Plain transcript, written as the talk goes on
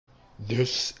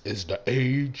This is the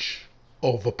age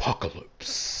of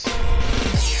apocalypse.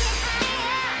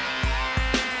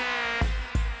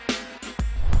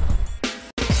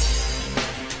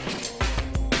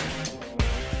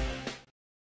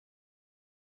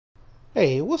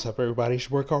 Hey, what's up everybody, it's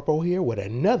your boy Carpo here with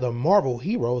another Marvel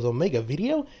Heroes Omega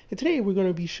video, and today we're going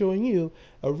to be showing you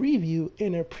a review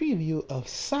and a preview of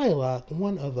Psylocke,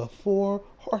 one of the 4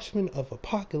 Horsemen of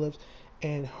Apocalypse,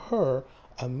 and her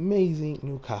amazing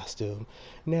new costume.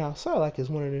 Now, Psylocke is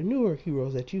one of the newer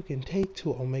heroes that you can take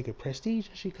to Omega Prestige,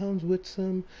 and she comes with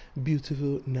some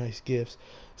beautiful, nice gifts,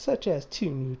 such as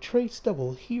 2 new traits,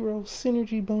 double hero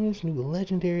synergy bonus, new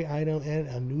legendary item, and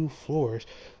a new flourish.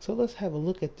 So let's have a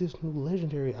look at this new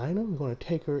legendary item. We're going to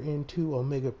take her into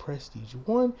Omega Prestige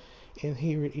 1, and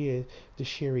here it is, the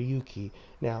Yuki.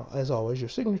 Now, as always, your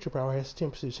signature power has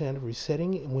 10% chance of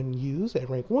resetting when used. At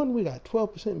rank 1, we got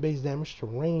 12% base damage to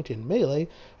range and melee.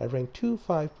 At rank 2,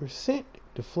 5%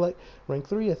 deflect. Rank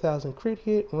 3, 1000 crit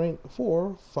hit. Rank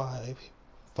 4, 5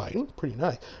 fighting. Pretty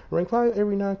nice. Rank 5,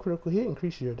 every 9 critical hit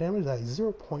increases your damage by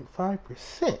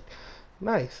 0.5%.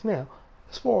 Nice. Now,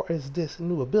 as far as this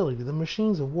new ability, the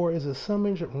Machines of War is a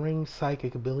summoned range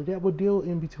psychic ability that will deal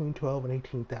in between 12 and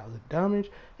 18,000 damage,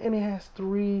 and it has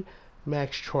 3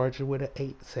 max charges with an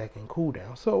 8-second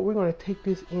cooldown. So we're going to take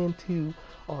this into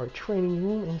our training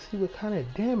room and see what kind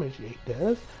of damage it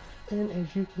does, and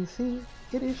as you can see,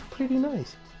 it is pretty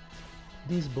nice.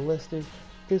 These ballistic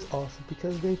is awesome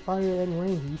because they fire at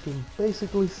range. You can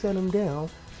basically set them down,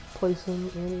 place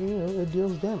them, and it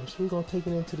deals damage. So we're going to take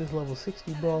it into this level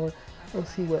 60 brawler and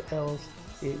see what else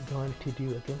it's going to do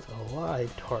against a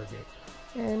live target.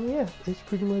 And yeah, it's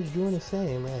pretty much doing the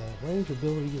same, man. Range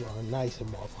abilities are nice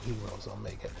in Marvel Heroes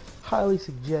Omega. Highly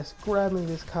suggest grabbing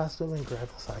this costume and grabbing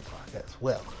Psylocke as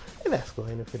well. And that's going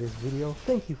to end for this video.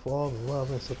 Thank you for all the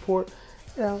love and support.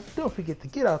 Now, don't forget to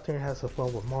get out there and have some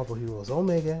fun with Marvel Heroes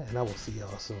Omega, and I will see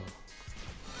y'all soon.